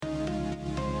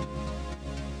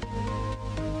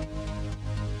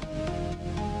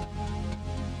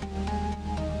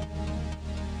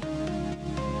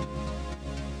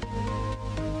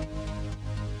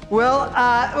Well,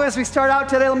 as we start out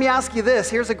today, let me ask you this.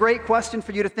 Here's a great question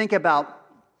for you to think about.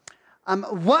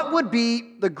 What would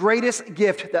be the greatest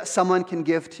gift that someone can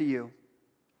give to you?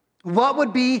 What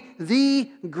would be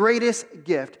the greatest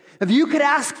gift? If you could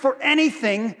ask for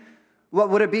anything, what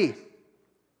would it be?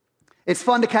 It's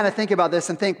fun to kind of think about this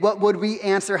and think, what would we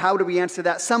answer? How do we answer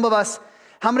that?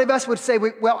 How many of us would say,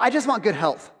 well, I just want good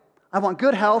health. I want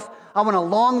good health. I want a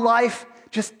long life,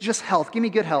 just health. Give me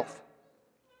good health.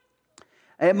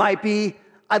 It might be,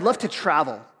 I'd love to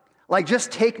travel. Like,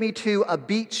 just take me to a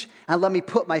beach and let me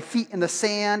put my feet in the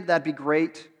sand. That'd be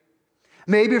great.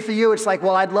 Maybe for you, it's like,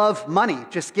 well, I'd love money.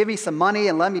 Just give me some money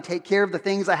and let me take care of the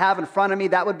things I have in front of me.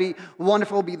 That would be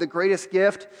wonderful, be the greatest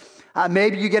gift.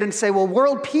 Maybe you get in and say, well,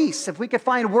 world peace. If we could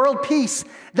find world peace,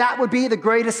 that would be the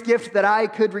greatest gift that I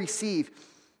could receive.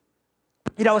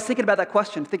 You know, I was thinking about that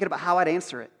question, thinking about how I'd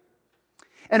answer it.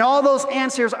 And all those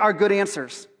answers are good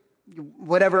answers,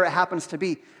 whatever it happens to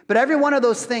be. But every one of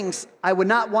those things, I would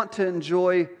not want to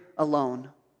enjoy alone.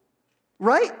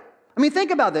 Right? I mean, think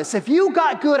about this. If you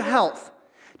got good health,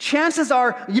 chances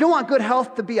are you don't want good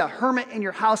health to be a hermit in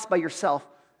your house by yourself.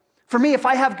 For me, if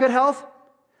I have good health,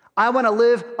 I want to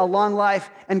live a long life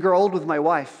and grow old with my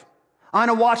wife. I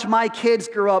want to watch my kids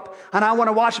grow up, and I want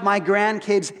to watch my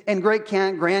grandkids and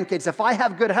great-grandkids. If I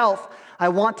have good health, I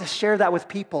want to share that with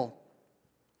people.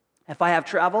 If I have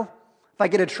travel, if I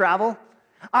get to travel,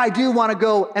 I do want to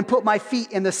go and put my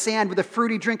feet in the sand with a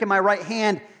fruity drink in my right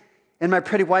hand and my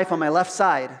pretty wife on my left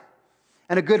side,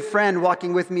 and a good friend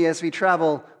walking with me as we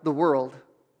travel the world.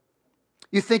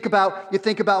 You think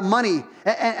about money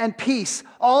and peace,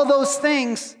 all those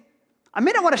things. I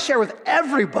may not want to share with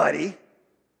everybody,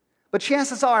 but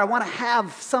chances are I want to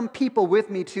have some people with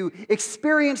me to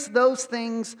experience those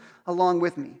things along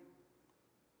with me.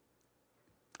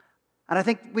 And I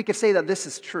think we could say that this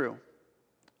is true.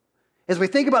 As we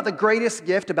think about the greatest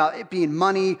gift, about it being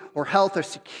money or health or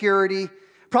security,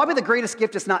 probably the greatest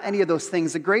gift is not any of those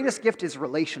things. The greatest gift is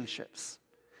relationships.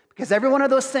 Because every one of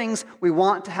those things, we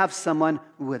want to have someone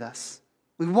with us.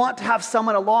 We want to have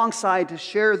someone alongside to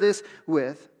share this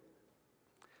with.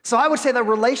 So I would say that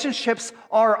relationships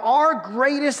are our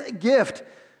greatest gift.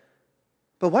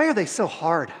 But why are they so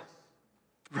hard?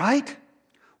 Right?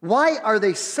 Why are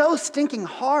they so stinking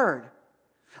hard?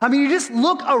 I mean, you just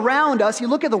look around us, you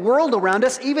look at the world around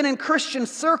us, even in Christian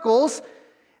circles,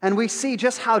 and we see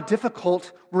just how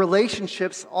difficult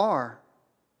relationships are.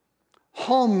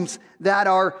 Homes that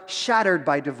are shattered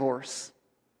by divorce.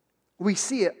 We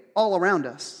see it all around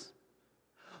us.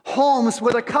 Homes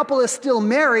where the couple is still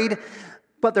married,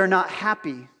 but they're not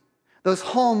happy. Those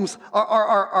homes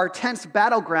are tense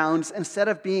battlegrounds instead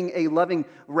of being a loving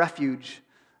refuge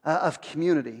of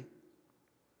community.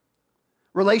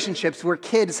 Relationships where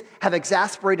kids have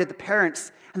exasperated the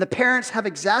parents and the parents have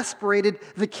exasperated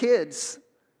the kids.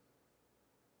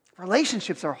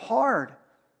 Relationships are hard.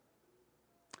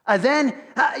 Then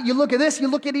you look at this, you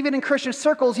look at even in Christian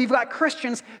circles, you've got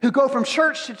Christians who go from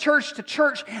church to church to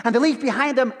church, and they leave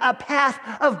behind them a path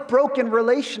of broken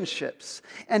relationships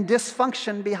and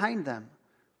dysfunction behind them.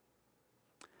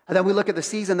 And then we look at the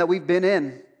season that we've been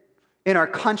in our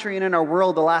country and in our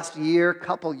world the last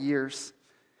couple years.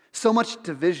 So much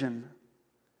division.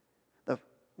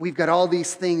 We've got all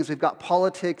these things. We've got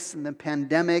politics and the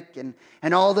pandemic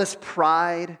and all this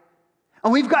pride.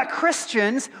 And we've got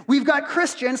Christians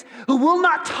who will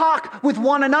not talk with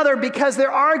one another because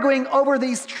they're arguing over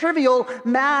these trivial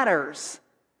matters.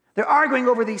 They're arguing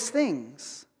over these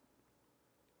things.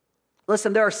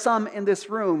 Listen, there are some in this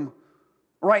room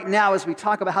right now as we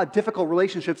talk about how difficult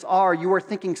relationships are, you are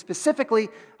thinking specifically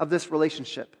of this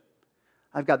relationship.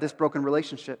 I've got this broken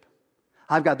relationship.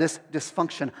 I've got this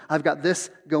dysfunction. I've got this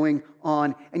going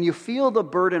on. And you feel the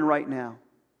burden right now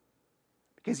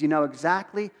because you know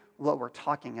exactly what we're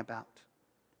talking about.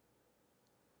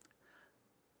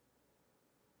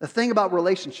 The thing about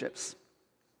relationships,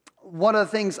 one of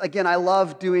the things, again, I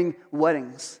love doing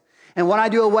weddings. And when I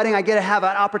do a wedding, I get to have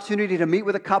an opportunity to meet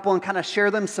with a couple and kind of share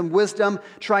them some wisdom,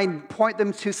 try and point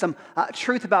them to some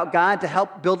truth about God to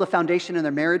help build a foundation in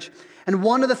their marriage. And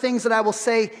one of the things that I will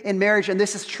say in marriage, and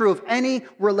this is true of any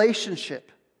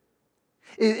relationship,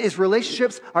 is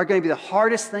relationships are going to be the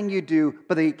hardest thing you do,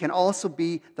 but they can also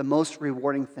be the most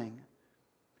rewarding thing.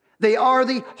 They are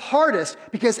the hardest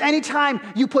because anytime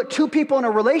you put two people in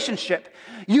a relationship,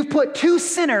 you've put two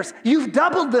sinners, you've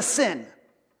doubled the sin,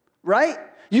 right?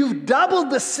 You've doubled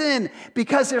the sin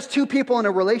because there's two people in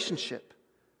a relationship.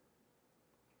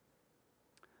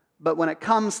 But when it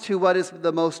comes to what is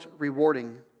the most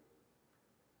rewarding,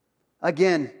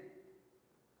 again,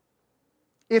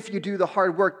 if you do the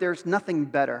hard work, there's nothing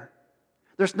better.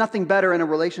 There's nothing better in a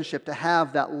relationship to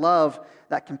have that love,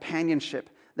 that companionship,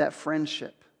 that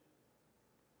friendship.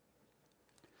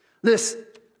 This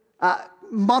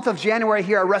month of January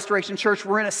here at Restoration Church,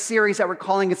 we're in a series that we're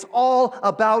calling It's All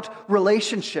About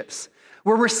Relationships,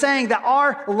 where we're saying that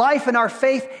our life and our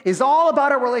faith is all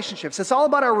about our relationships. It's all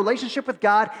about our relationship with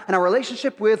God and our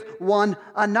relationship with one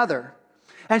another.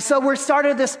 And so we're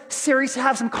started this series to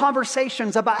have some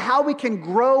conversations about how we can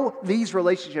grow these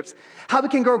relationships, how we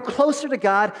can grow closer to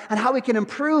God, and how we can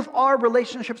improve our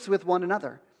relationships with one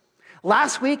another.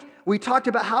 Last week, we talked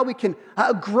about how we can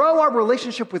grow our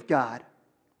relationship with God.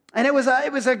 And it was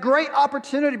a great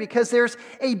opportunity because there's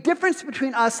a difference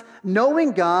between us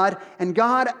knowing God and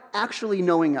God actually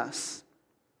knowing us.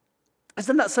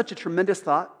 Isn't that such a tremendous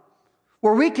thought?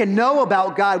 Where we can know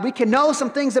about God, we can know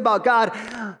some things about God,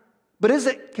 but is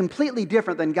it completely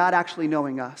different than God actually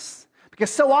knowing us? Because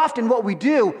so often what we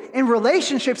do in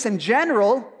relationships in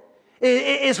general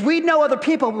is we know other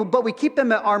people, but we keep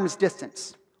them at arm's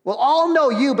distance. Well, I'll know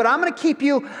you, but I'm going to keep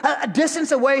you a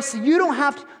distance away so you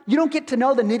don't get to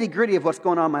know the nitty-gritty of what's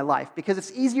going on in my life because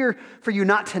it's easier for you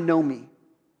not to know me.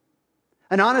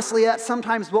 And honestly, that's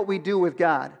sometimes what we do with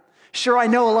God. Sure, I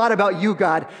know a lot about you,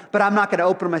 God, but I'm not going to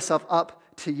open myself up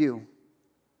to you.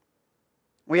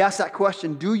 We ask that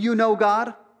question, do you know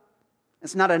God?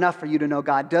 It's not enough for you to know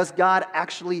God. Does God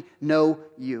actually know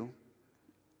you?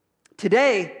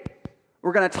 Today,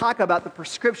 we're going to talk about the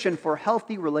prescription for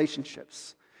healthy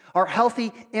relationships, our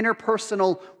healthy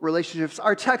interpersonal relationships.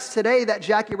 Our text today that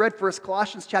Jackie read for us,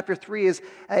 Colossians chapter 3, is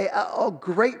a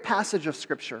great passage of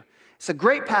Scripture. It's a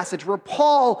great passage where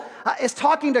Paul is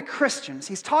talking to Christians.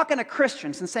 He's talking to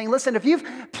Christians and saying, listen, if you've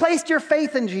placed your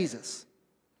faith in Jesus,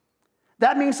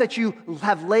 that means that you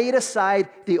have laid aside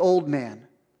the old man,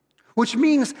 which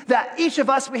means that each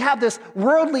of us, we have this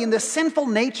worldly and this sinful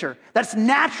nature that's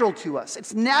natural to us.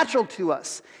 It's natural to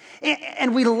us.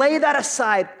 And we lay that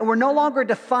aside, and we're no longer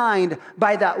defined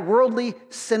by that worldly,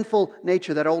 sinful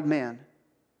nature, that old man.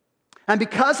 And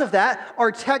because of that,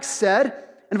 our text said,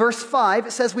 in verse 5,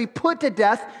 it says, we put to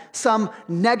death some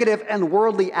negative and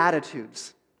worldly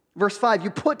attitudes. Verse 5, you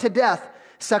put to death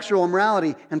sexual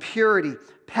immorality, impurity,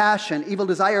 passion, evil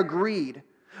desire, greed.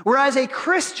 Whereas a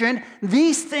Christian,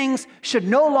 these things should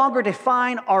no longer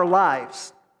define our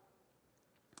lives.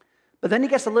 But then he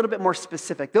gets a little bit more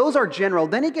specific. Those are general.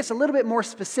 Then he gets a little bit more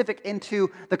specific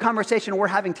into the conversation we're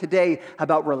having today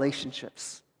about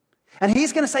relationships. And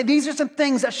he's going to say these are some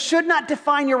things that should not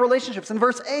define your relationships. In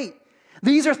verse 8,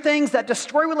 these are things that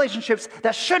destroy relationships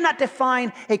that should not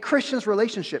define a Christian's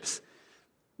relationships.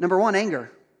 Number 1,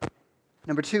 anger.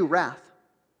 Number 2, wrath,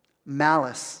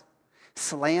 malice,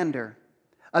 slander,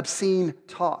 obscene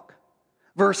talk.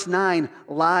 Verse 9,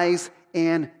 lies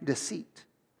and deceit.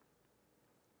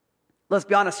 Let's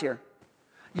be honest here.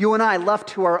 You and I, left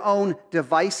to our own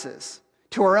devices,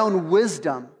 to our own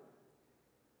wisdom,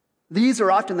 these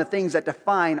are often the things that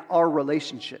define our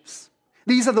relationships.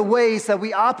 These are the ways that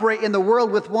we operate in the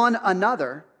world with one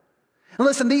another. And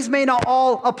listen, these may not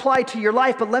all apply to your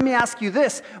life, but let me ask you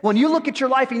this. When you look at your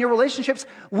life and your relationships,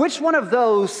 which one of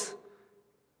those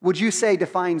would you say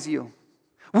defines you?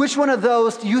 Which one of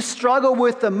those do you struggle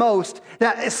with the most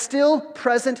that is still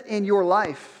present in your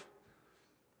life?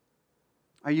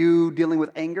 Are you dealing with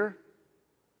anger?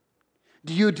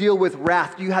 Do you deal with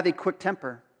wrath? Do you have a quick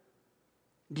temper?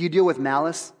 Do you deal with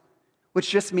malice? Which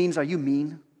just means, are you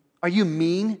mean? Are you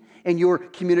mean in your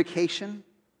communication?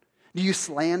 Do you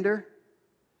slander?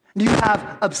 Do you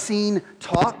have obscene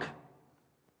talk?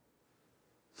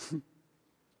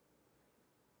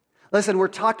 Listen, we're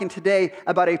talking today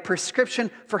about a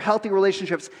prescription for healthy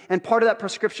relationships. And part of that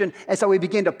prescription is that we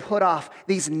begin to put off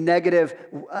these negative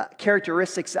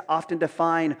characteristics that often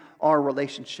define our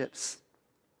relationships.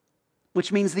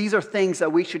 Which means these are things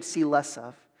that we should see less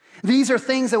of. These are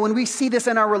things that when we see this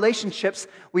in our relationships,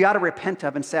 we ought to repent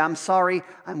of and say, I'm sorry,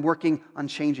 I'm working on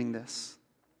changing this.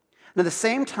 And at the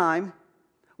same time,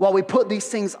 while we put these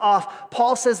things off,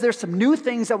 Paul says there's some new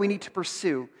things that we need to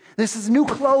pursue. This is new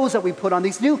clothes that we put on,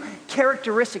 these new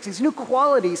characteristics, these new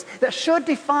qualities that should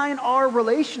define our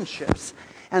relationships.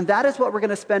 And that is what we're going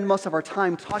to spend most of our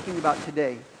time talking about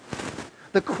today.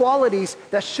 The qualities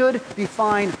that should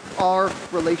define our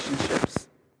relationships.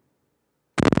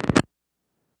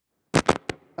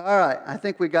 All right, I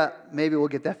think maybe we'll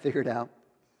get that figured out.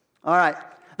 All right,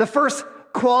 the first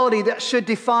quality that should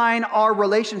define our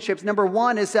relationships, number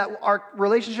 1, is that our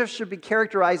relationships should be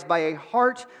characterized by a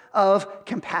heart of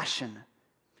compassion.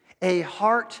 A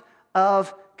heart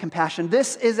of compassion.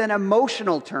 This is an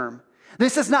emotional term.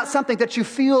 This is not something that you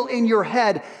feel in your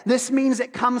head. This means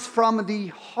it comes from the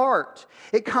heart.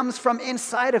 It comes from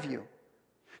inside of you.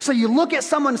 So you look at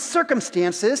someone's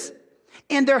circumstances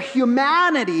and their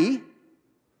humanity,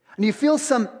 and you feel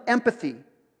some empathy.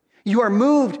 You are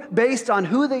moved based on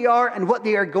who they are and what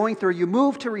they are going through. You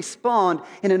move to respond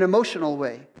in an emotional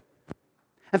way.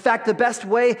 In fact, the best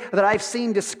way that I've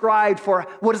seen described for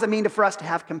what does it mean for us to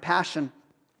have compassion,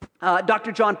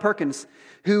 Dr. John Perkins,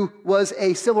 who was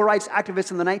a civil rights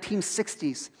activist in the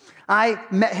 1960s. I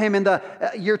met him in the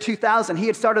year 2000. He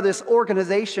had started this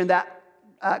organization that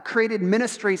created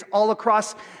ministries all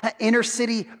across inner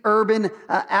city, urban,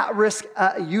 at-risk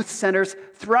youth centers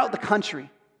throughout the country.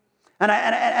 And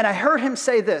I heard him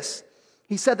say this.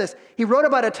 He said this. He wrote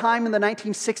about a time in the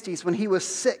 1960s when he was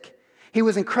sick. He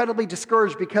was incredibly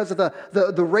discouraged because of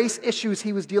the race issues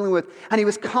he was dealing with. And he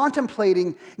was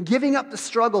contemplating giving up the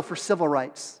struggle for civil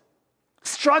rights,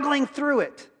 struggling through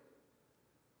it.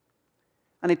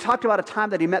 And he talked about a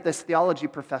time that he met this theology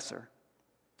professor.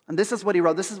 And this is what he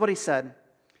wrote. This is what he said.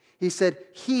 He said,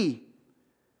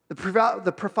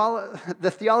 the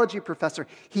theology professor,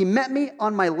 he met me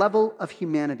on my level of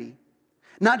humanity.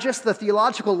 Not just the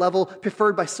theological level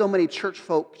preferred by so many church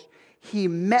folk. He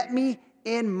met me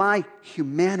in my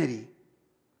humanity.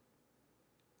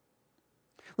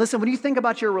 Listen, when you think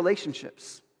about your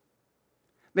relationships,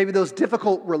 maybe those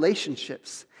difficult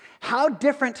relationships, how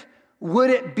different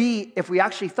would it be if we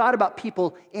actually thought about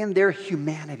people in their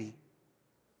humanity?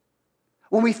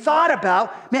 When we thought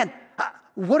about, man,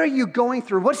 what are you going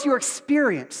through? What's your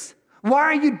experience? Why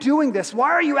are you doing this? Why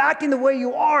are you acting the way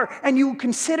you are? And you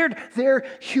considered their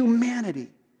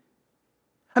humanity.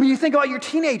 I mean, you think about your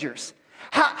teenagers.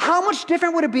 How much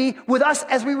different would it be with us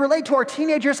as we relate to our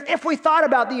teenagers if we thought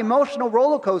about the emotional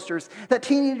roller coasters that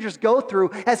teenagers go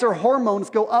through as their hormones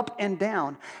go up and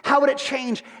down? How would it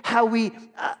change how we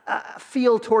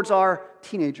feel towards our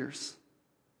teenagers?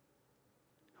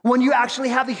 When you actually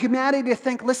have the humanity to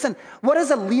think, listen, what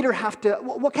does a leader have to,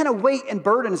 what kind of weight and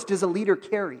burdens does a leader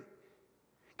carry?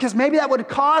 Because maybe that would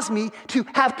cause me to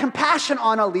have compassion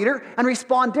on a leader and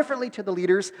respond differently to the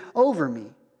leaders over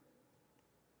me.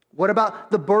 What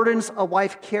about the burdens a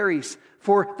wife carries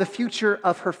for the future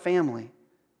of her family?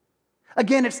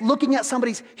 Again, it's looking at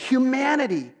somebody's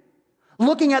humanity,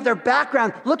 looking at their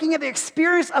background, looking at the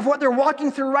experience of what they're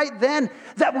walking through right then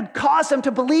that would cause them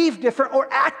to believe different or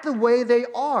act the way they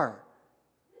are.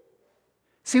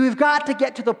 See, we've got to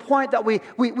get to the point that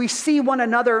we see one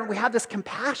another and we have this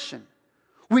compassion.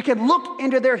 We can look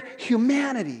into their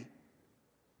humanity.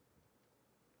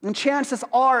 And chances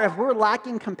are, if we're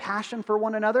lacking compassion for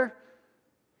one another,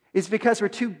 it's because we're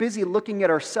too busy looking at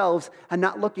ourselves and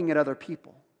not looking at other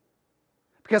people.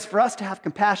 Because for us to have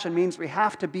compassion means we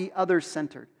have to be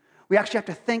others-centered. We actually have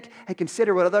to think and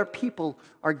consider what other people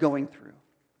are going through.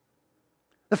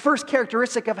 The first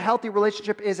characteristic of a healthy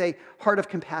relationship is a heart of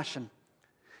compassion.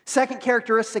 Second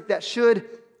characteristic that should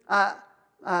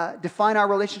define our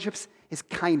relationships is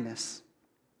kindness.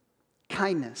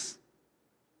 Kindness.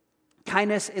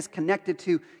 Kindness is connected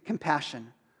to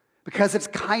compassion because it's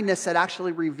kindness that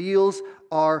actually reveals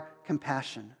our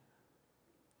compassion.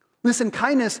 Listen,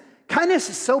 kindness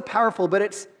is so powerful, but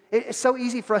it's so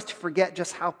easy for us to forget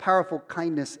just how powerful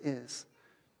kindness is.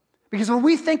 Because when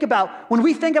we think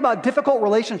about difficult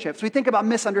relationships, we think about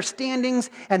misunderstandings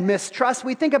and mistrust,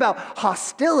 we think about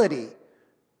hostility.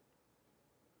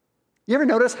 You ever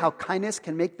notice how kindness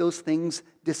can make those things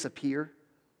disappear?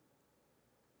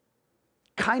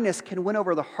 Kindness can win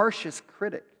over the harshest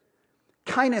critic.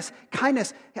 Kindness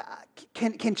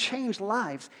can change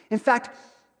lives. In fact,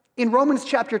 in Romans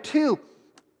chapter 2,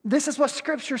 this is what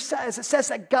Scripture says. It says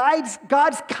that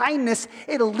God's kindness,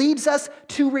 it leads us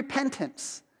to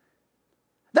repentance.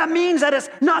 That means that it's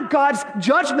not God's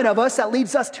judgment of us that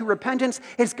leads us to repentance.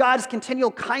 It's God's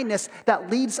continual kindness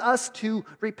that leads us to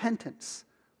repentance.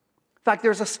 In fact,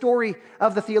 there's a story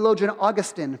of the theologian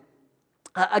Augustine,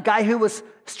 a guy who was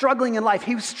struggling in life.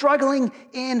 He was struggling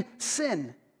in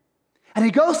sin. And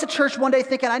he goes to church one day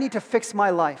thinking, I need to fix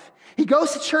my life. He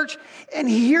goes to church and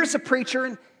he hears a preacher,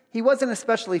 and he wasn't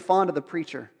especially fond of the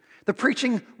preacher. The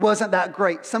preaching wasn't that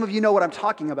great. Some of you know what I'm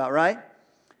talking about, right?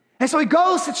 And so he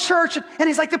goes to church and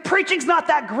he's like, the preaching's not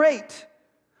that great.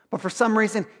 But for some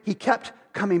reason, he kept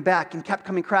coming back and kept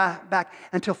coming back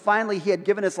until finally he had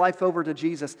given his life over to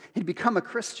Jesus. He'd become a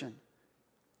Christian.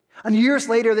 And years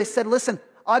later, they said, listen,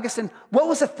 Augustine, what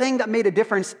was the thing that made a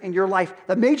difference in your life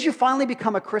that made you finally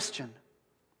become a Christian?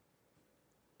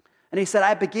 And he said,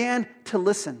 I began to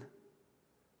listen.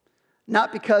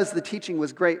 Not because the teaching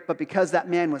was great, but because that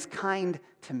man was kind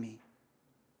to me.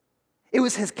 It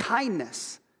was his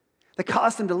kindness that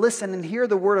caused him to listen and hear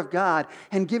the word of God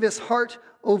and give his heart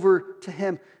over to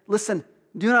him. Listen,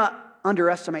 do not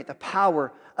underestimate the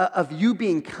power of you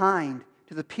being kind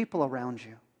to the people around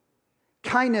you.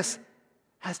 Kindness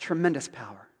has tremendous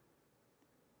power.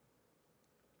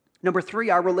 Number 3,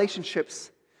 our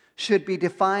relationships should be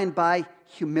defined by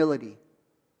humility.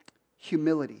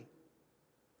 Humility.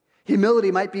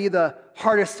 Humility might be the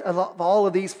hardest of all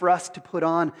of these for us to put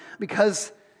on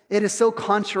because it is so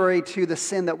contrary to the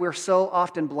sin that we're so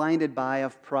often blinded by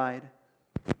of pride.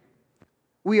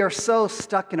 We are so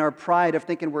stuck in our pride of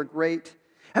thinking we're great.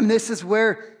 And this is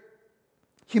where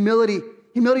humility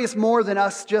is more than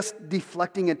us just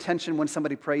deflecting attention when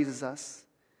somebody praises us.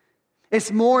 It's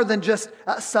more than just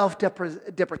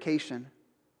self-deprecation.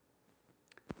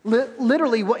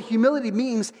 Literally, what humility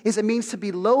means is it means to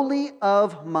be lowly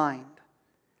of mind.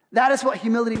 That is what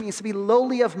humility means, to be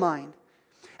lowly of mind.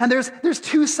 And there's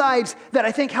 2 sides that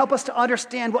I think help us to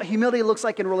understand what humility looks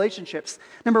like in relationships.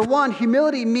 Number 1,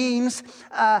 humility means,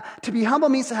 to be humble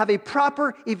means to have a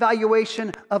proper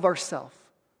evaluation of ourselves.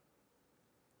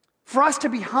 For us to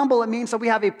be humble, it means that we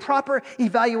have a proper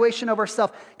evaluation of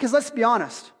ourselves. Because let's be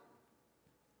honest,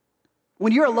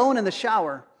 when you're alone in the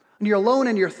shower, when you're alone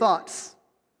in your thoughts,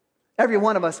 every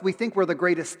one of us, we think we're the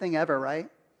greatest thing ever, right?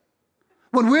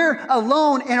 When we're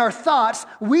alone in our thoughts,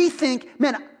 we think,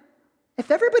 man, if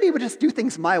everybody would just do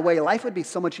things my way, life would be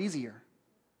so much easier,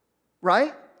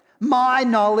 right? My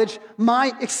knowledge,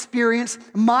 my experience,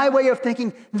 my way of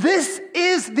thinking, this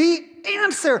is the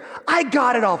answer. I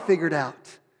got it all figured out.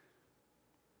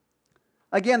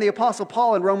 Again, the Apostle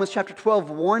Paul in Romans chapter 12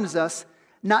 warns us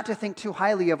not to think too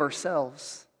highly of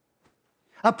ourselves.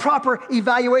 A proper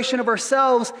evaluation of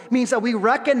ourselves means that we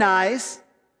recognize,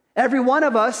 every one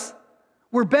of us,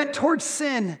 we're bent towards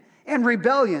sin and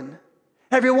rebellion.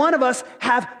 Every one of us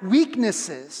have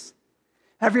weaknesses.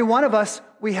 Every one of us,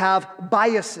 we have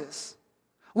biases.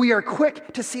 We are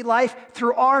quick to see life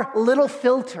through our little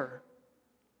filter.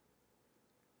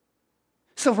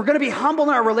 So if we're going to be humble in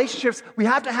our relationships, we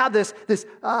have to have this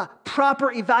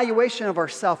proper evaluation of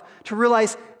ourselves to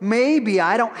realize maybe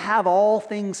I don't have all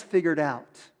things figured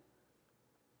out.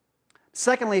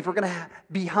 Secondly, if we're going to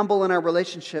be humble in our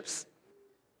relationships,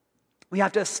 we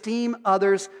have to esteem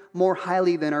others more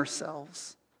highly than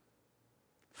ourselves.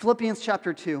 Philippians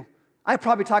chapter 2. I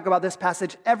probably talk about this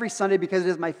passage every Sunday because it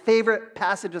is my favorite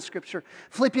passage of Scripture.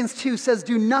 Philippians 2 says,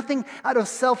 "Do nothing out of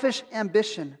selfish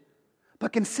ambition,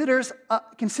 but consider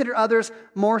others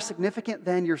more significant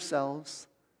than yourselves."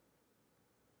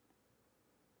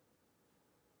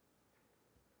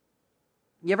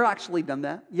 You ever actually done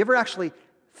that? You ever actually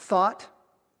thought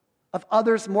of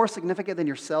others more significant than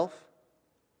yourself?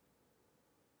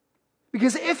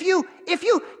 Because if you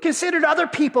considered other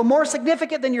people more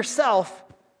significant than yourself,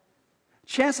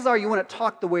 chances are you wouldn't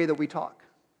talk the way that we talk.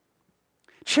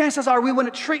 Chances are we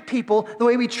wouldn't treat people the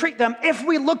way we treat them if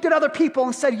we looked at other people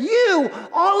and said, you,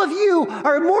 all of you,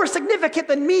 are more significant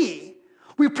than me.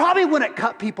 We probably wouldn't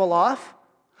cut people off.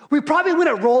 We probably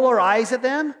wouldn't roll our eyes at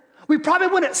them. We probably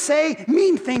wouldn't say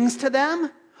mean things to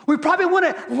them. We probably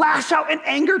wouldn't lash out in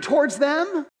anger towards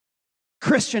them.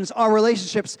 Christians, our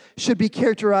relationships should be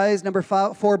characterized, number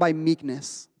 4, by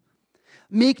meekness.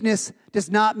 Meekness does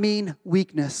not mean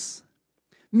weakness.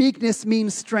 Meekness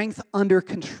means strength under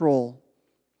control.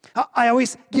 I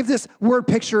always give this word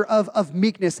picture of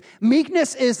meekness.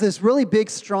 Meekness is this really big,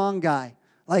 strong guy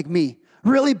like me.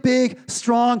 Really big,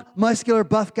 strong, muscular,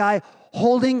 buff guy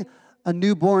holding a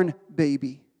newborn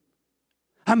baby.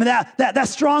 I mean, that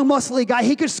strong, muscly guy,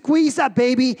 he could squeeze that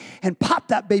baby and pop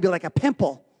that baby like a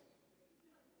pimple.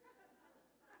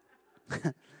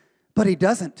 But he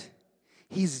doesn't.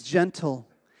 He's gentle.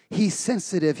 He's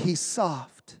sensitive. He's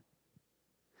soft.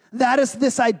 That is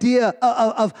this idea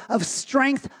of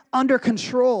strength under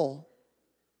control.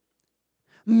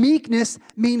 Meekness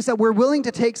means that we're willing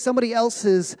to take somebody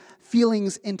else's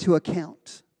feelings into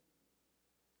account.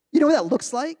 You know what that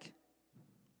looks like?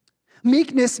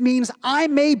 Meekness means I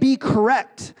may be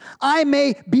correct. I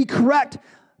may be correct,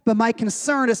 but my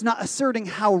concern is not asserting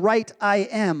how right I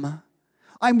am.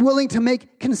 I'm willing to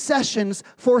make concessions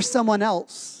for someone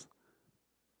else.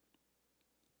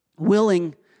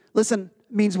 Willing, listen,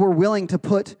 means we're willing to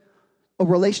put a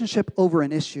relationship over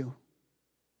an issue.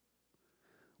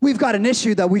 We've got an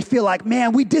issue that we feel like,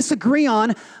 man, we disagree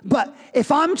on, but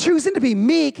if I'm choosing to be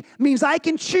meek, means I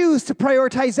can choose to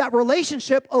prioritize that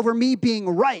relationship over me being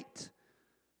right.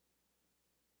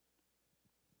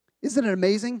 Isn't it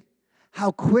amazing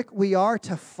how quick we are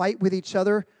to fight with each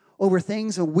other over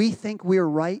things and we think we're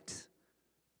right?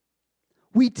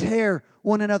 We tear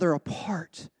one another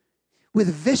apart with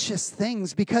vicious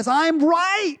things because I'm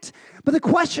right. But the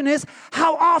question is,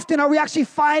 how often are we actually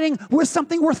fighting with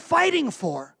something worth fighting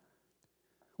for?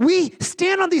 We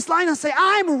stand on these lines and say,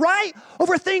 I'm right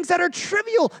over things that are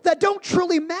trivial, that don't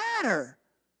truly matter.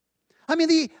 I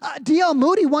mean, D.L.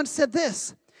 Moody once said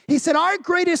this. He said, our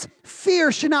greatest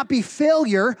fear should not be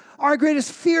failure. Our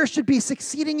greatest fear should be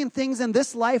succeeding in things in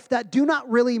this life that do not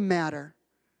really matter.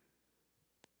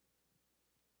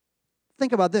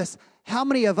 Think about this. How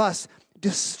many of us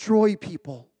destroy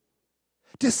people?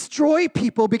 Destroy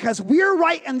people because we're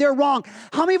right and they're wrong.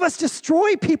 How many of us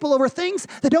destroy people over things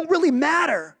that don't really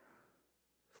matter?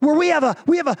 Where we have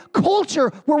a culture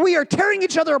where we are tearing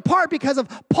each other apart because of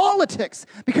politics,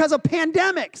 because of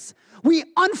pandemics. We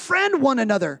unfriend one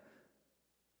another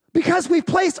because we've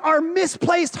placed our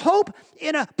misplaced hope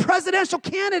in a presidential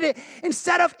candidate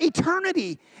instead of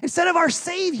eternity, instead of our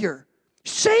Savior.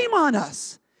 Shame on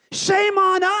us. Shame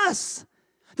on us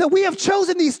that we have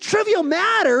chosen these trivial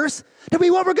matters to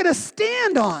be what we're going to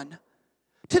stand on,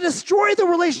 to destroy the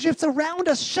relationships around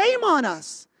us. Shame on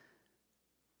us.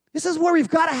 This is where we've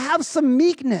got to have some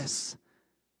meekness,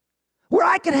 where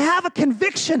I can have a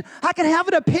conviction, I can have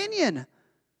an opinion.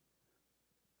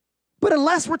 But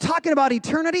unless we're talking about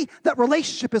eternity, that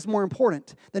relationship is more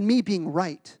important than me being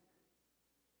right.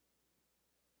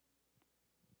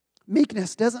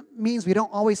 Meekness doesn't mean we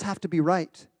don't always have to be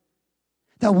right.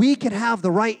 That we can have the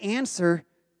right answer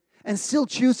and still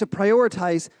choose to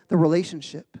prioritize the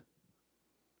relationship.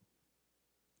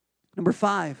 Number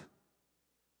 5,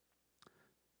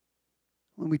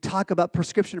 when we talk about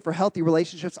prescription for healthy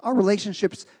relationships, our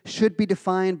relationships should be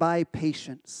defined by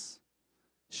patience.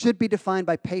 Should be defined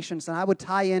by patience. And I would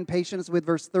tie in patience with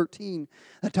verse 13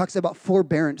 that talks about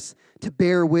forbearance, to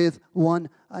bear with one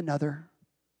another.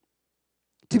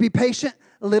 To be patient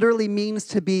literally means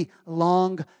to be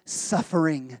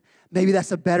long-suffering. Maybe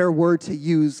that's a better word to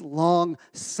use,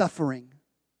 long-suffering,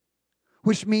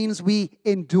 which means we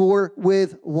endure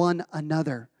with one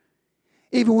another.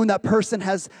 Even when that person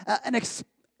has an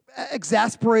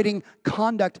exasperating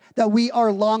conduct, that we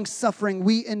are long-suffering,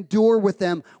 we endure with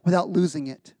them without losing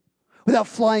it, without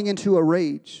flying into a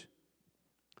rage.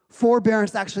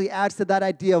 Forbearance actually adds to that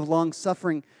idea of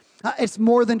long-suffering. It's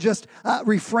more than just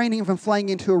refraining from flying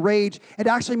into a rage. It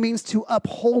actually means to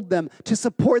uphold them, to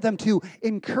support them, to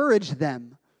encourage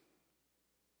them.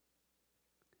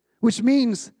 Which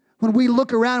means when we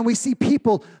look around and we see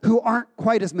people who aren't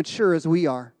quite as mature as we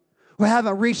are, who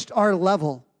haven't reached our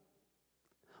level,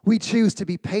 we choose to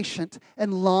be patient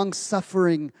and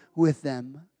long-suffering with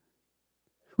them.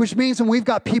 Which means when we've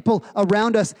got people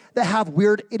around us that have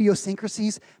weird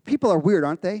idiosyncrasies, people are weird,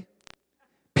 aren't they?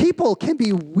 People can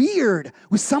be weird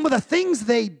with some of the things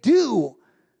they do.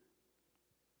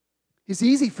 It's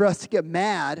easy for us to get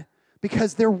mad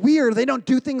because they're weird. They don't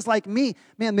do things like me.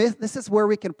 Man, this is where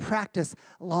we can practice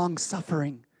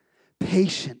long-suffering,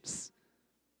 patience.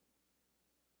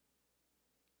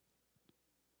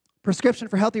 Prescription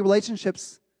for healthy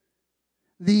relationships.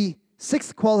 The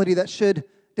 6th quality that should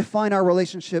define our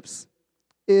relationships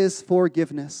is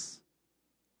forgiveness.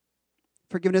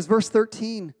 Forgiveness. Verse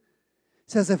 13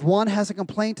 says, if one has a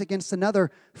complaint against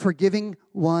another, forgiving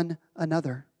one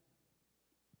another.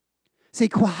 See,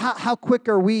 how quick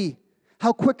are we?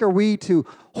 How quick are we to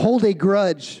hold a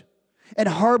grudge and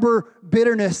harbor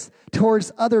bitterness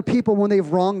towards other people when they've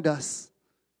wronged us?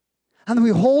 And then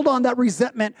we hold on that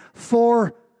resentment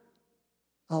for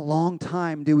a long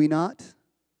time, do we not?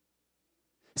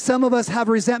 Some of us have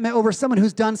resentment over someone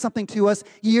who's done something to us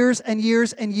years and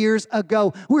years and years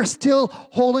ago. We're still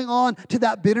holding on to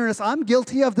that bitterness. I'm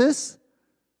guilty of this.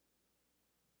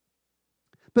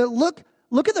 But look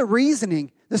at the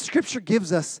reasoning the Scripture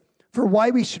gives us for why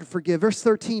we should forgive. Verse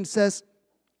 13 says,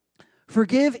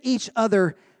 forgive each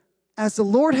other as the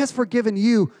Lord has forgiven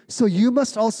you, so you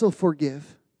must also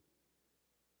forgive.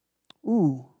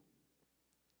 Ooh.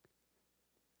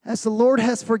 As the Lord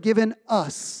has forgiven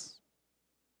us.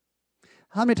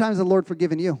 How many times has the Lord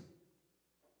forgiven you?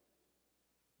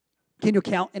 Can you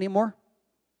count anymore?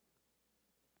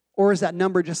 Or is that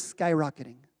number just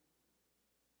skyrocketing?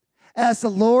 As the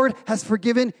Lord has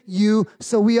forgiven you,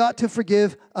 so we ought to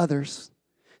forgive others.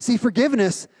 See,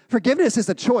 forgiveness is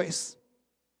a choice.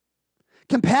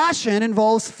 Compassion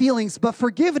involves feelings, but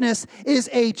forgiveness is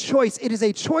a choice. It is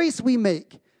a choice we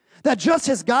make. That just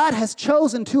as God has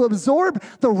chosen to absorb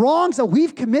the wrongs that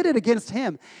we've committed against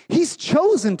Him, He's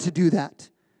chosen to do that.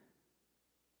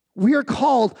 We are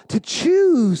called to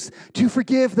choose to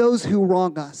forgive those who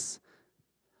wrong us,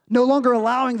 no longer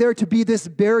allowing there to be this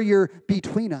barrier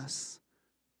between us.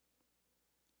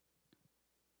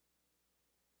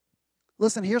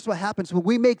 Listen, here's what happens when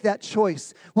we make that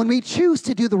choice. When we choose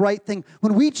to do the right thing,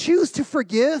 when we choose to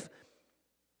forgive,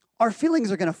 our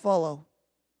feelings are going to follow.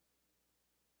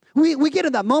 We get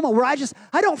in that moment where I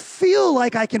don't feel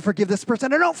like I can forgive this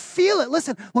person. I don't feel it.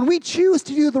 Listen, when we choose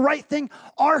to do the right thing,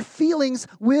 our feelings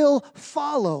will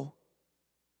follow.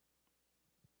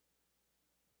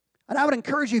 And I would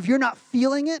encourage you, if you're not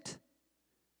feeling it,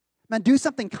 man, do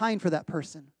something kind for that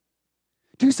person.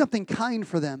 Do something kind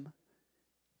for them.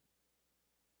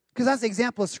 Because that's the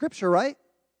example of Scripture, right?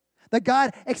 That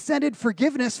God extended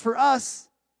forgiveness for us,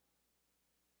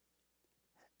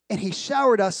 and He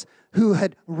showered us who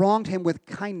had wronged Him with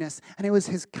kindness. And it was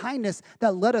His kindness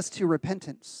that led us to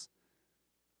repentance.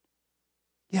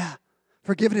 Yeah,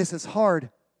 forgiveness is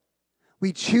hard.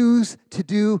 We choose to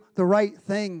do the right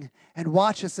thing, and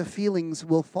watch as the feelings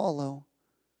will follow.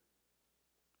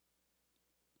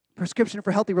 Prescription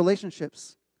for healthy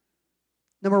relationships.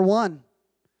 Number one,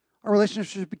 our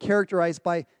relationship should be characterized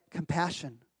by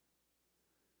compassion,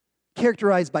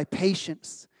 characterized by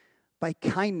patience, by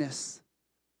kindness,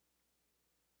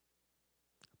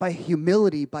 by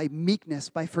humility, by meekness,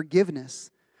 by forgiveness,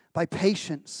 by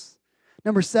patience.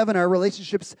 Number 7, our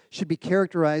relationships should be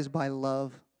characterized by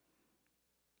love.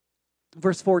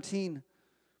 Verse 14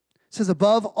 says,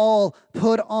 above all,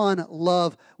 put on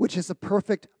love, which is a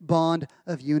perfect bond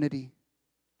of unity.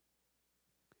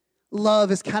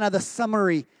 Love is kind of the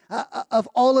summary of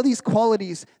all of these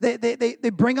qualities. They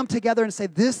bring them together and say,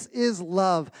 this is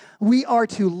love. We are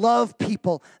to love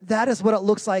people. That is what it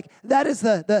looks like. That is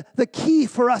the key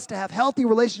for us to have healthy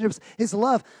relationships is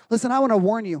love. Listen, I want to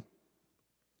warn you.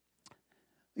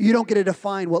 You don't get to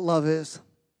define what love is.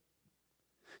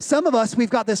 Some of us, we've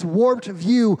got this warped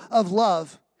view of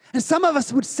love. And some of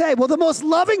us would say, well, the most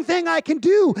loving thing I can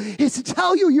do is to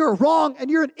tell you you're wrong and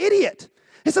you're an idiot.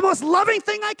 It's the most loving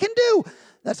thing I can do.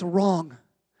 That's wrong.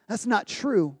 That's not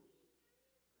true.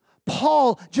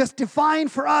 Paul just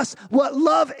defined for us what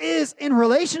love is in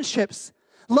relationships.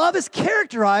 Love is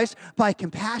characterized by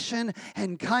compassion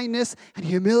and kindness and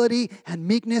humility and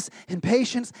meekness and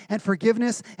patience and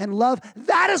forgiveness and love.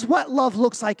 That is what love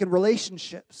looks like in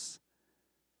relationships.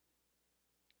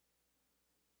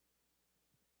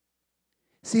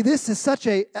 See, this is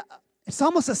it's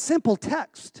almost a simple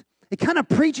text. It kind of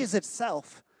preaches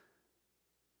itself.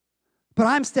 But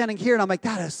I'm standing here and I'm like,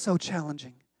 that is so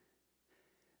challenging.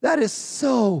 That is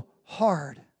so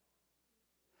hard.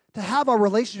 To have our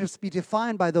relationships be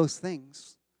defined by those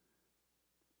things.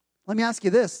 Let me ask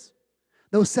you this.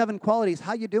 Those 7 qualities,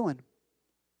 how you doing?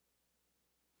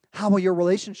 How are your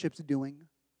relationships doing?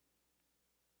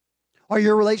 Are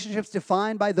your relationships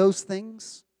defined by those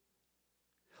things?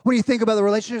 When you think about the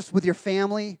relationships with your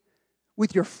family,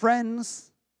 with your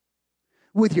friends,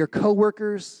 with your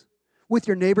coworkers, with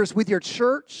your neighbors, with your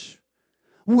church,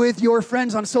 with your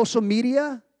friends on social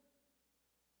media,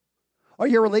 are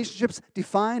your relationships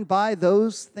defined by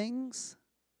those things?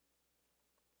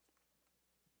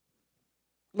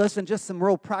 Listen, just some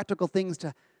real practical things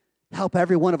to help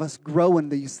every one of us grow in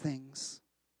these things.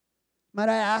 Might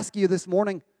I ask you this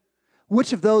morning,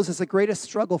 which of those is the greatest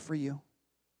struggle for you?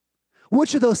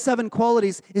 Which of those 7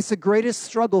 qualities is the greatest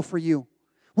struggle for you?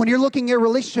 When you're looking at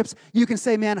relationships, you can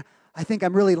say, man, I think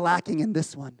I'm really lacking in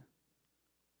this one.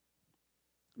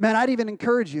 Man, I'd even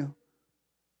encourage you.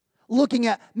 Looking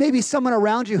at maybe someone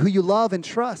around you who you love and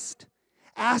trust.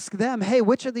 Ask them, hey,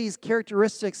 which of these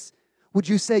characteristics would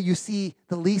you say you see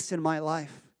the least in my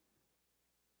life?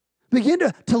 Begin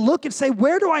to look and say,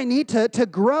 where do I need to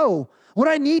grow? What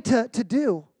do I need to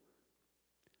do?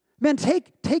 Man,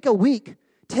 take a week.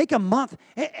 Take a month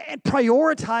and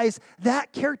prioritize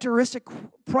that characteristic,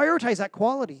 prioritize that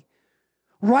quality.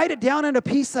 Write it down on a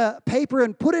piece of paper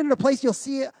and put it in a place you'll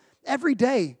see it every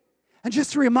day. And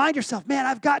just to remind yourself, man,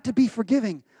 I've got to be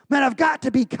forgiving. Man, I've got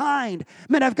to be kind.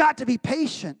 Man, I've got to be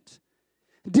patient.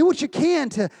 Do what you can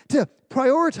to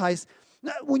prioritize.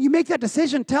 When you make that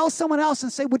decision, tell someone else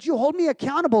and say, would you hold me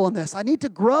accountable in this? I need to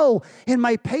grow in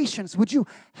my patience. Would you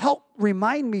help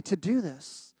remind me to do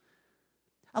this?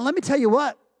 And let me tell you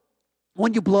what,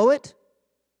 when you blow it,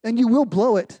 and you will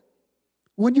blow it,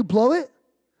 when you blow it,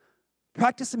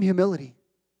 practice some humility.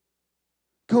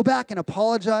 Go back and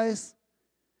apologize.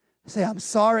 Say, I'm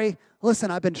sorry.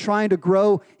 Listen, I've been trying to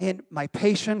grow in my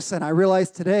patience, and I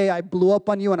realized today I blew up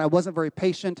on you and I wasn't very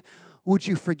patient. Would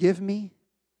you forgive me?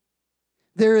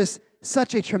 There is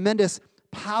such a tremendous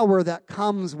power that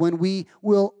comes when we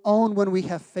will own when we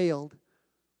have failed.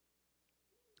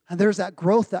 And there's that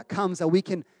growth that comes that we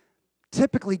can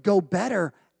typically go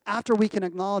better after we can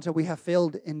acknowledge that we have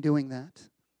failed in doing that.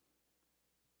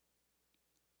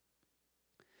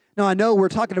 Now, I know we're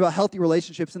talking about healthy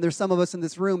relationships, and there's some of us in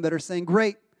this room that are saying,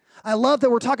 great, I love that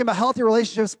we're talking about healthy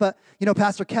relationships, but,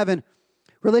 Pastor Kevin,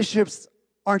 relationships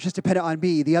aren't just dependent on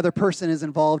me. The other person is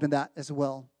involved in that as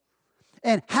well.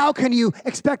 And how can you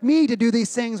expect me to do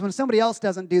these things when somebody else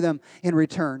doesn't do them in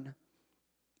return?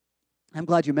 I'm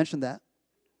glad you mentioned that.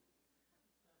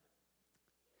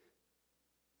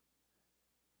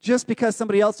 Just because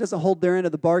somebody else doesn't hold their end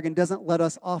of the bargain doesn't let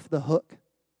us off the hook.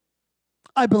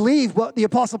 I believe what the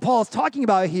Apostle Paul is talking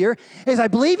about here is I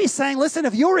believe he's saying, listen,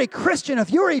 if you're a Christian, if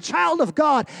you're a child of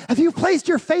God, if you've placed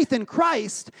your faith in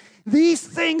Christ, these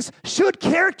things should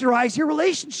characterize your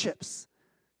relationships.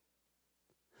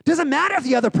 Doesn't matter if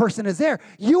the other person is there.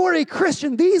 You are a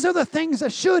Christian. These are the things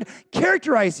that should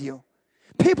characterize you.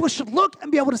 People should look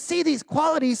and be able to see these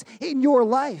qualities in your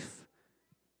life.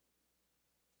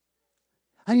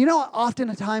 And you know what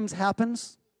oftentimes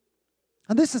happens?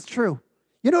 And this is true.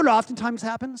 You know what oftentimes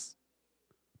happens?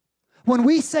 When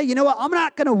we say, you know what, I'm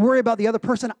not going to worry about the other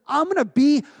person. I'm going to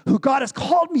be who God has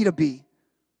called me to be.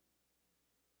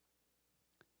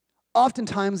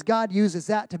 Oftentimes, God uses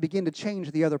that to begin to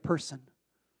change the other person.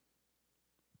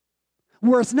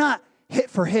 Where it's not hit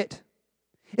for hit.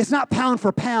 It's not pound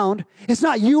for pound. It's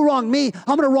not you wrong me,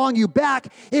 I'm going to wrong you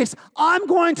back. It's I'm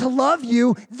going to love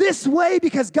you this way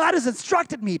because God has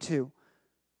instructed me to.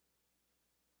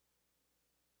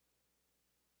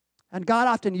 And God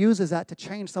often uses that to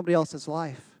change somebody else's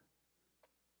life.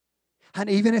 And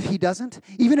even if he doesn't,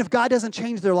 even if God doesn't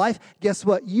change their life, guess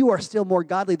what? You are still more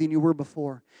godly than you were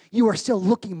before. You are still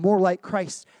looking more like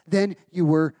Christ than you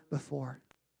were before.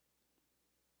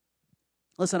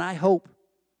 Listen, I hope,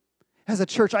 as a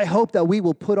church, I hope that we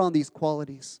will put on these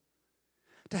qualities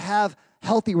to have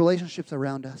healthy relationships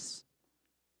around us.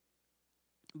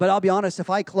 But I'll be honest, if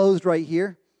I closed right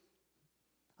here,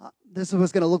 this is what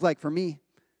it's going to look like for me.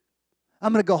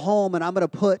 I'm going to go home and I'm going to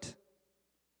put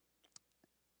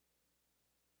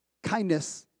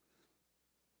kindness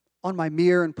on my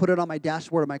mirror and put it on my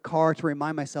dashboard of my car to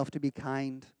remind myself to be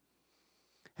kind.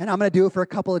 And I'm going to do it for a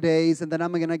couple of days, and then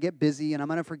I'm going to get busy, and I'm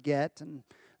going to forget, and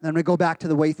then I'm going to go back to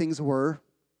the way things were.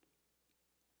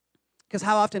 Because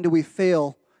how often do we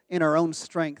fail in our own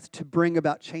strength to bring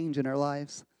about change in our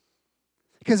lives?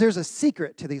 Because there's a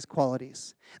secret to these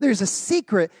qualities. There's a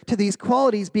secret to these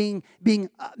qualities being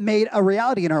made a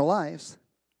reality in our lives.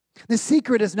 The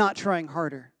secret is not trying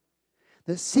harder.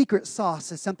 The secret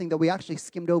sauce is something that we actually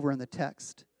skimmed over in the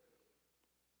text.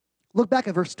 Look back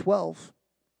at verse 12.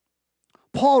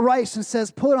 Paul writes and says,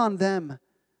 put on them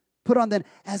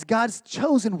as God's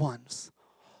chosen ones,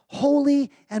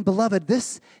 holy and beloved.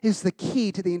 This is the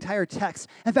key to the entire text.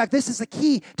 In fact, this is the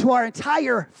key to our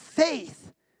entire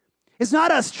faith. It's not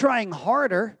us trying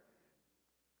harder.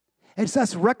 It's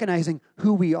us recognizing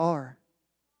who we are.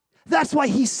 That's why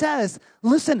he says,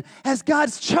 listen, as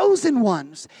God's chosen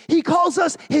ones. He calls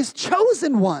us his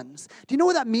chosen ones. Do you know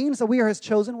what that means, that we are his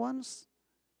chosen ones?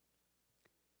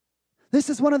 This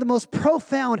is one of the most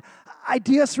profound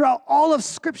ideas throughout all of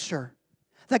Scripture,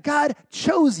 that God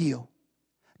chose you.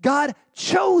 God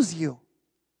chose you.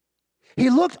 He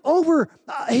looked over,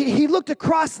 he looked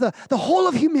across the whole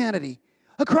of humanity,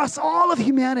 across all of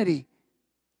humanity,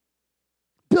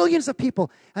 billions of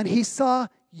people, and he saw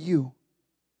you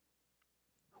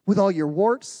with all your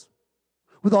warts,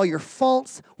 with all your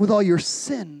faults, with all your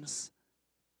sins.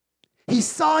 He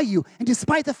saw you, and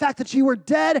despite the fact that you were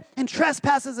dead in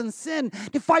trespasses and sin,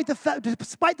 despite the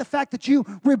fact that you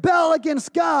rebel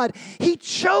against God, he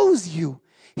chose you.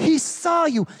 He saw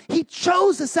you. He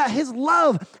chose to set his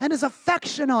love and his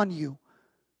affection on you.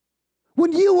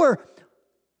 When you were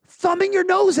thumbing your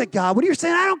nose at God, when you're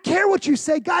saying, I don't care what you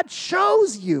say, God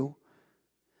chose you.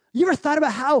 You ever thought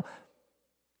about how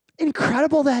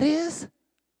incredible that is?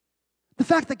 The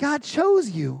fact that God chose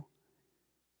you.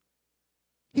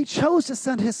 He chose to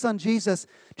send his son Jesus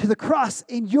to the cross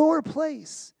in your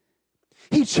place.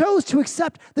 He chose to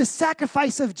accept the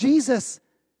sacrifice of Jesus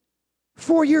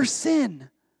for your sin.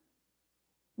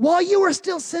 While you were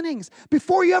still sinning,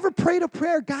 before you ever prayed a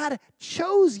prayer, God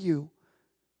chose you.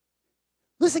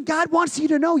 Listen, God wants you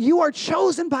to know you are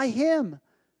chosen by him.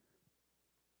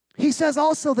 He says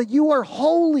also that you are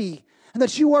holy and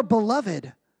that you are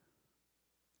beloved.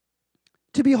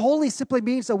 To be holy simply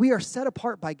means that we are set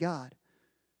apart by God.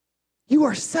 You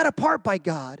are set apart by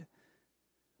God.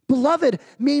 Beloved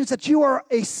means that you are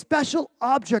a special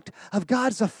object of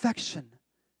God's affection.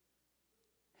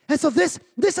 And so this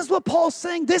is what Paul's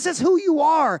saying. This is who you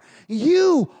are.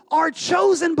 You are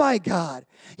chosen by God.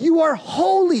 You are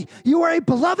holy. You are a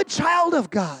beloved child of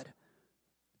God.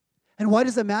 And why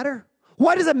does it matter?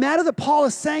 Why does it matter that Paul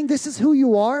is saying this is who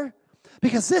you are?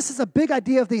 Because this is a big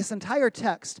idea of this entire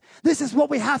text. This is what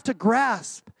we have to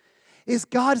grasp, is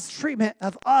God's treatment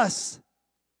of us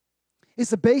is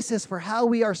the basis for how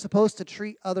we are supposed to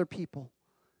treat other people.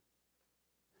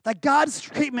 That God's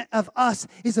treatment of us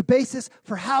is a basis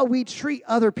for how we treat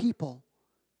other people.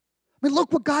 I mean,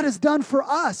 look what God has done for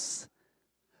us.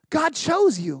 God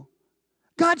chose you.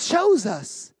 God chose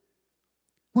us.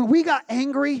 When we got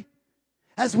angry,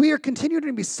 as we are continuing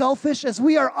to be selfish, as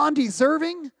we are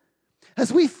undeserving,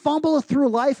 as we fumble through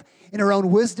life in our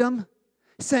own wisdom,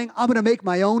 saying, I'm going to make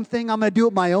my own thing, I'm going to do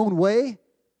it my own way,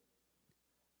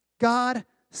 God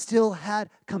still had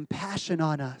compassion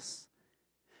on us.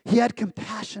 He had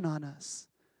compassion on us.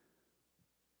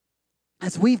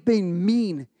 As we've been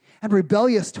mean and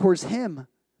rebellious towards Him,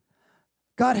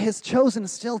 God has chosen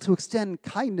still to extend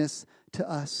kindness to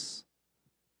us.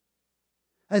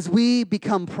 As we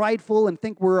become prideful and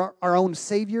think we're our own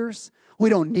saviors, we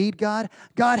don't need God,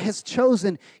 God has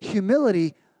chosen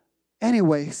humility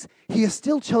anyways. He has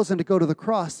still chosen to go to the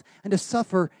cross and to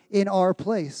suffer in our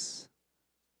place.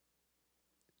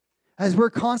 As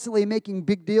we're constantly making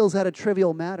big deals out of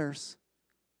trivial matters,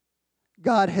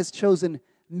 God has chosen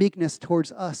meekness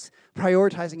towards us,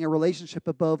 prioritizing a relationship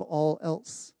above all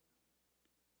else.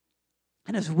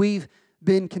 And as we've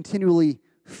been continually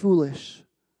foolish,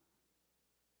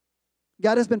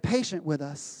 God has been patient with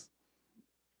us.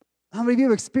 How many of you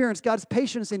have experienced God's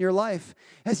patience in your life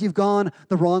as you've gone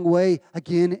the wrong way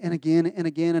again and again and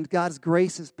again, and God's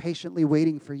grace is patiently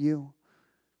waiting for you?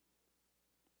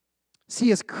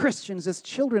 See, as Christians, as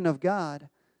children of God,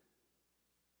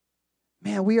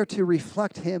 man, we are to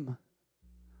reflect Him.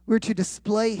 We're to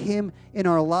display Him in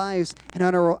our lives and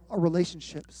in our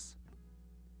relationships.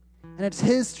 And it's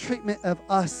His treatment of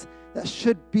us that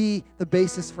should be the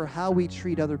basis for how we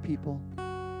treat other people.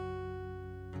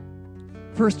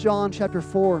 1 John chapter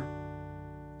 4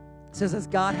 says, as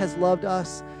God has loved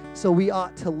us, so we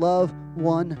ought to love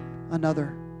one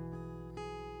another.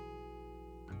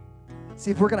 See,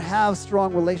 if we're going to have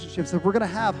strong relationships, if we're going to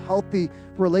have healthy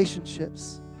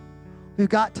relationships, we've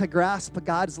got to grasp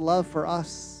God's love for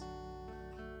us.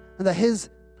 And that His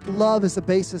love is the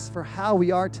basis for how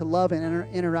we are to love and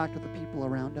interact with the people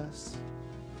around us.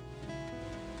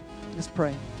 Let's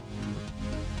pray.